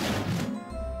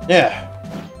 Yeah!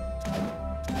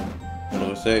 What do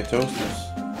we say? Toasters.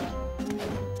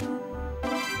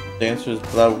 Dancer's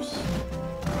blouse.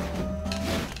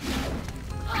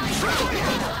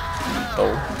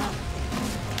 Oh.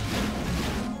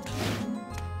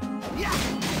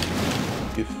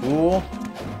 You fool.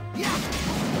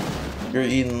 You're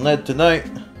eating lead tonight.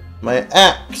 My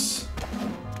axe.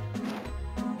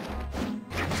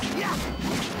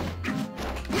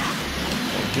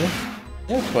 Thank you.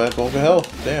 Yeah, 5 bulk of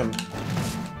health. Damn.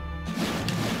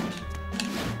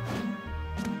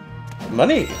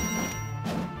 Money.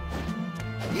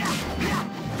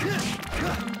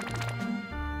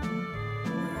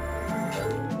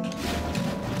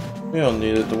 We don't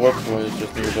need it. The warp point is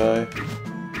just nearby.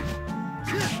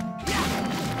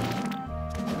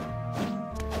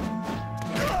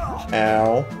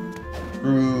 Ow.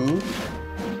 Rude.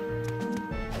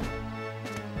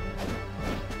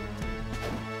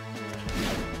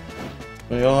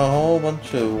 We got a whole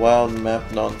bunch of wild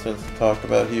map nonsense to talk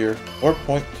about here. Warp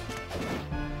point.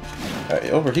 Alright,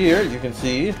 over here you can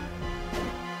see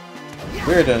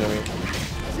weird enemy.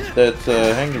 That's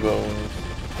hanging bones.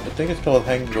 I think it's called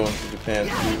hanging bones in Japan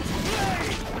too.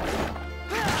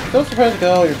 So surprised to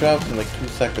get all your drops in like 2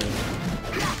 seconds.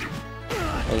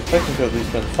 I was expecting to at least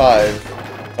spend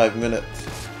 5 minutes.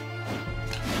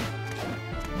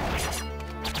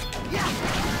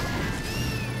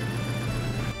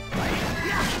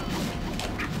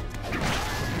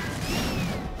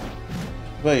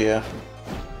 But yeah.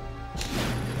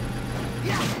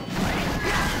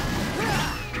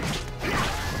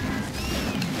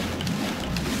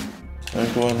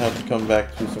 I'm going to have to come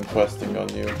back to some questing on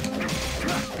you.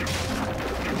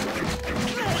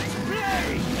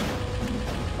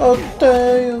 Oh,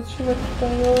 Dale!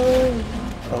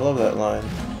 I love that line.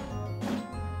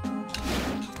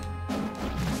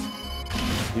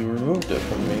 You removed it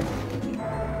from me.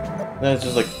 Then it's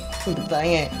just like,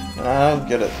 dang it. I don't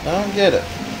get it. I don't get it.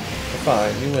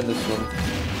 Fine, you win this one.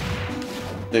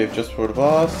 Save just for the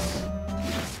boss.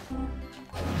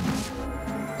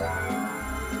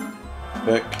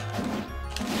 Vic.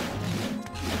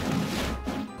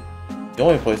 The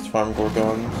only place to farm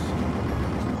Gorgons.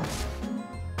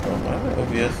 Oh, why am I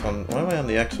OBS on? Why am I on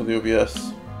the X of the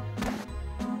OBS?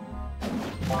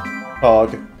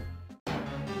 Hog.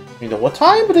 You know what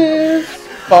time it is?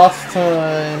 Boss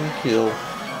time. Kill.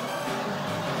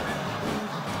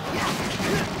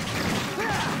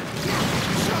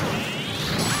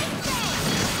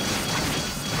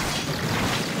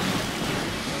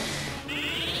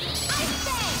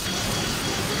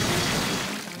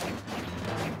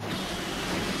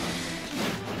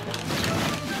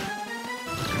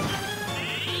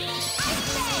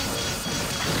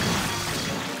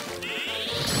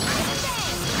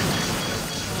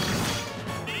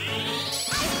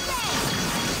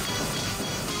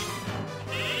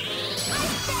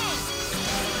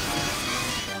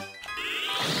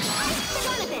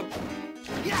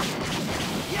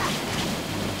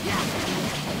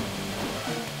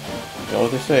 You know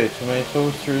what they say, too many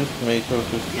toasters, too many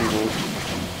toasters, strudels.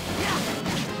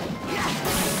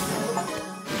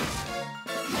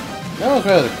 That was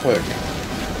rather quick.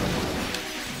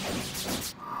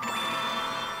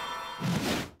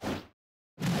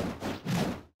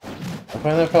 I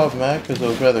find that problematic because it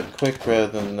was rather quick rather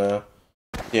than,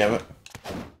 damn it.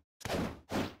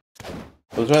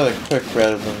 It was rather quick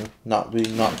rather than not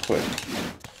being not quick.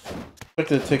 I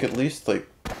expected it to take at least, like,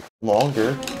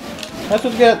 longer. That's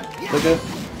what you get, I guess.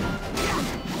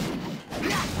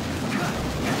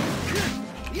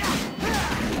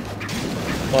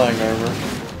 Flying armor.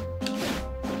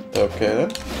 Okay then.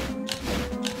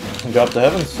 Got the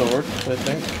Heaven Sword, I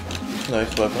think.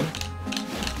 Nice weapon.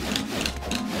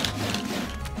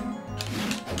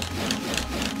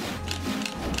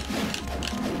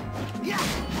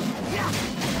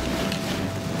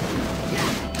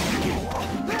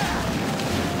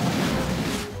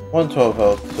 $112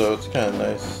 health, so it's kind of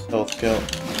nice health count.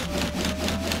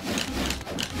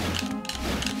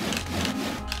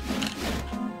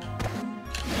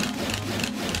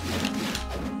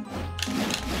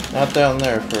 Not down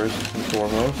there first and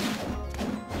foremost.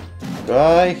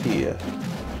 Right here.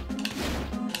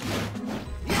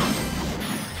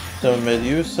 So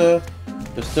Medusa.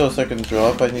 There's still a second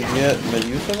drop I need to get.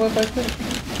 Medusa whip, I think?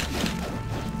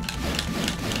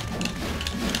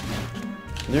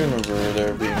 I do remember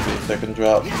there being a second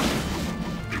drop.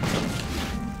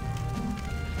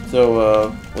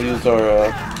 So, we'll use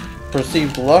our,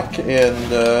 perceived luck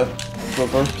and,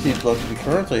 reverse perceived luck we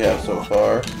currently have so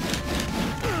far.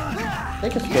 I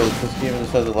think it's because this game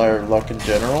just has a lot of luck in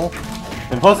general.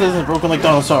 And plus it isn't broken like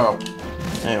Dawn of Sorrow.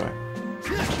 Anyway.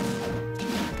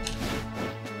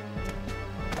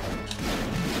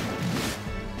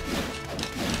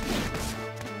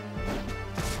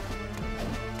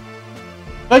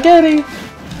 Spaghetti!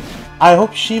 I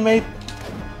hope she made...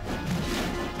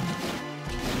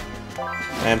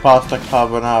 And pasta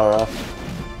carbonara.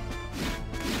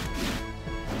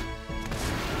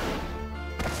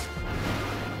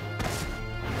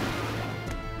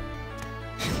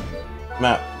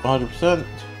 Map 100%.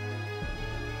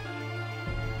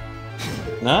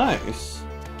 Nice.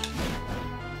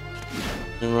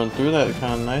 And run through that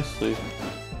kind of nicely.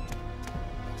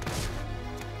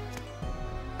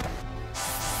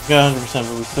 Got 100%,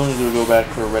 but we still need to go back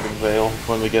for a Redding Veil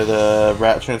when we get a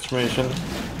rat transformation.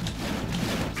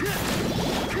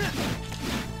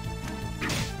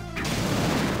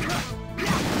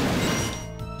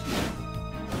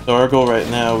 So our goal right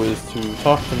now is to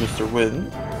talk to Mr.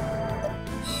 Wynn.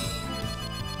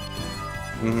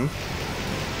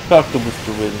 Talk to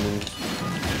Mr. Wynn and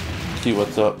see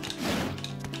what's up.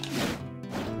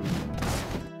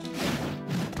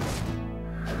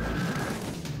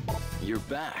 You're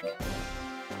back.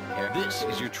 This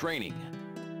is your training.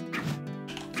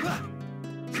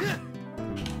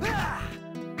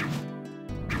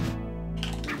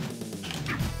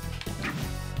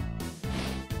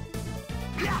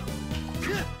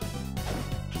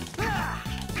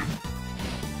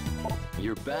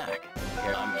 You're back.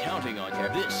 I'm counting on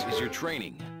you. This is your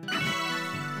training.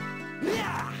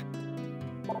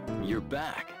 You're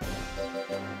back.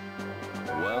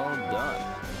 Well done.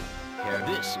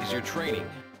 This is your training.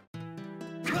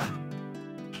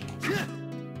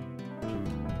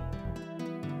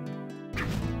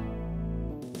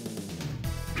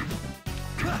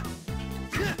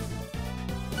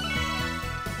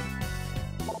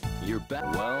 You're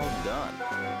back. Well done.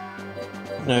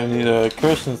 I need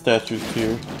Kirsten statues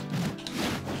here.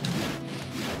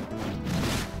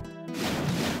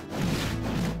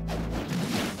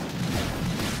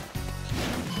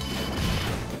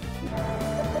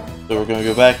 So we're gonna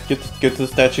go back, get to the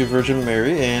statue of Virgin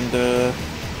Mary, and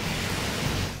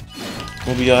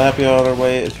we'll be happy on our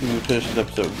way to finish this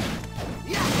episode.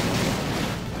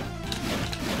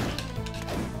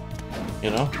 You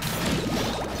know?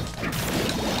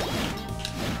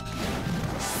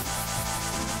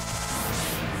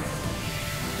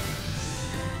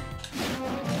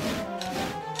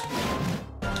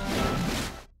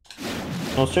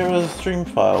 I'll share it as a stream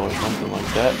file or something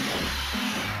like that.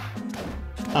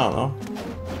 I don't know.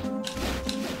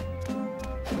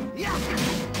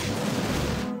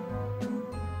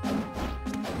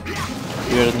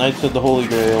 We are the Knights of the Holy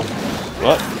Grail.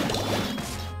 What?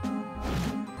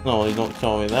 No, you don't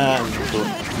tell me that. Don't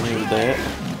name that.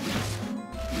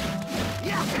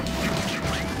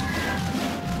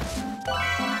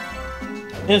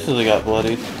 Instantly got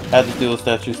bloodied. Had to steal the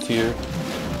statue's tear.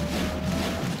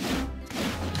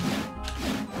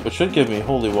 Which should give me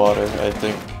holy water, I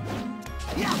think.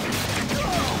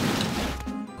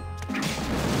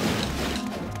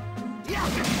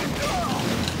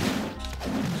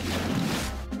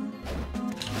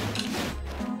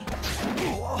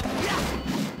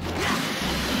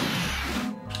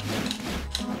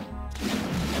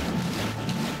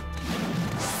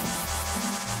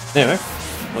 Anyway,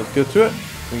 let's go to it.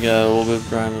 We got a little bit of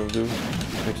grinding to do.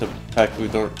 Except the fact we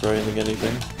don't grinding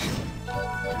anything.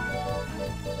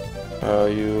 Are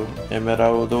you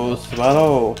Emeraldos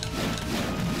Malo?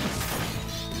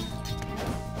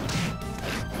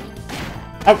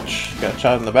 Ouch! Got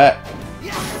shot in the back.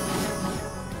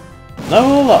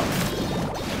 Level up!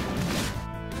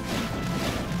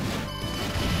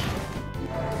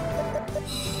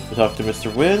 We talked to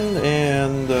Mr. Wynn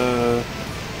and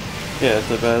yeah,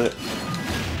 that's about it.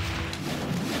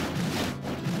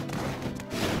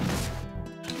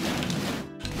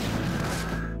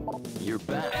 You're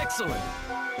back. Excellent.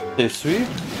 Stay sweet.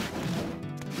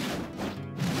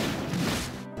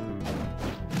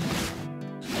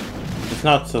 It's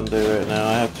not Sunday right now.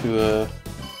 I have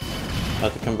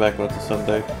to come back when it's a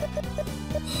Sunday.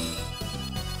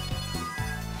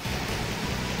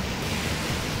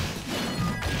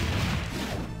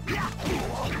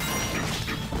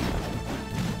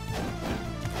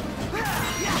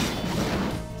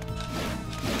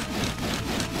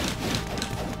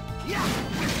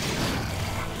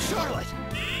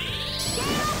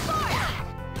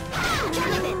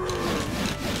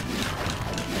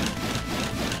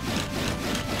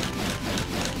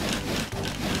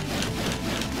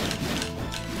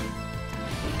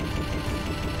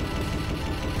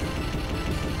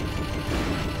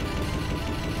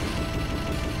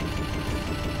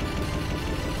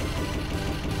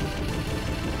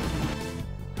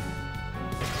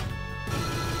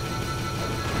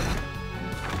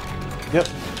 Yep.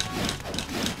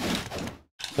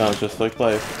 Sounds just like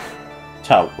life.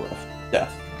 Tower of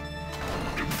Death.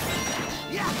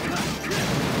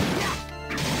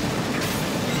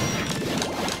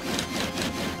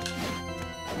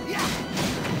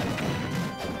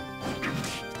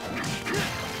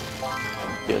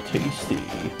 Get tasty.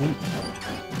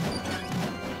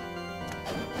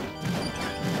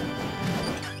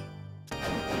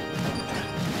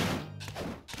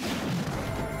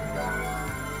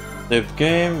 Save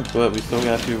game, but we still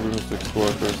got a few rooms to explore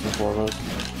first and foremost.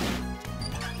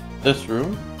 This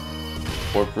room.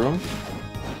 Warp room.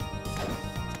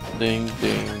 Ding,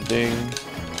 ding, ding.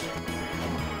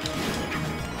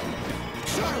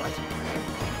 Charlotte!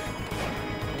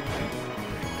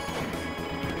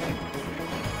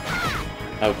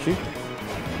 Ouchie.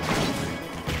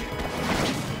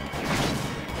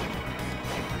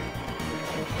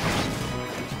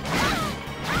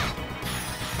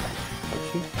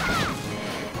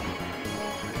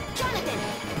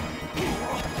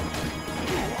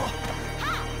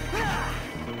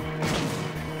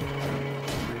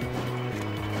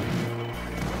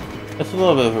 It's a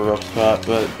little bit of a rough spot,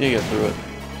 but you get through it.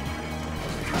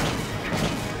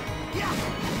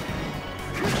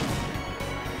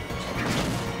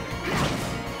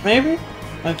 Maybe?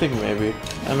 I think maybe.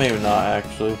 And maybe not,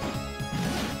 actually.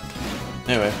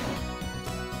 Anyway.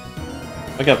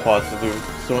 I got plots to do.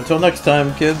 So until next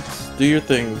time, kids, do your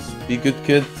things. Be good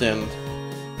kids and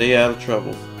stay out of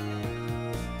trouble.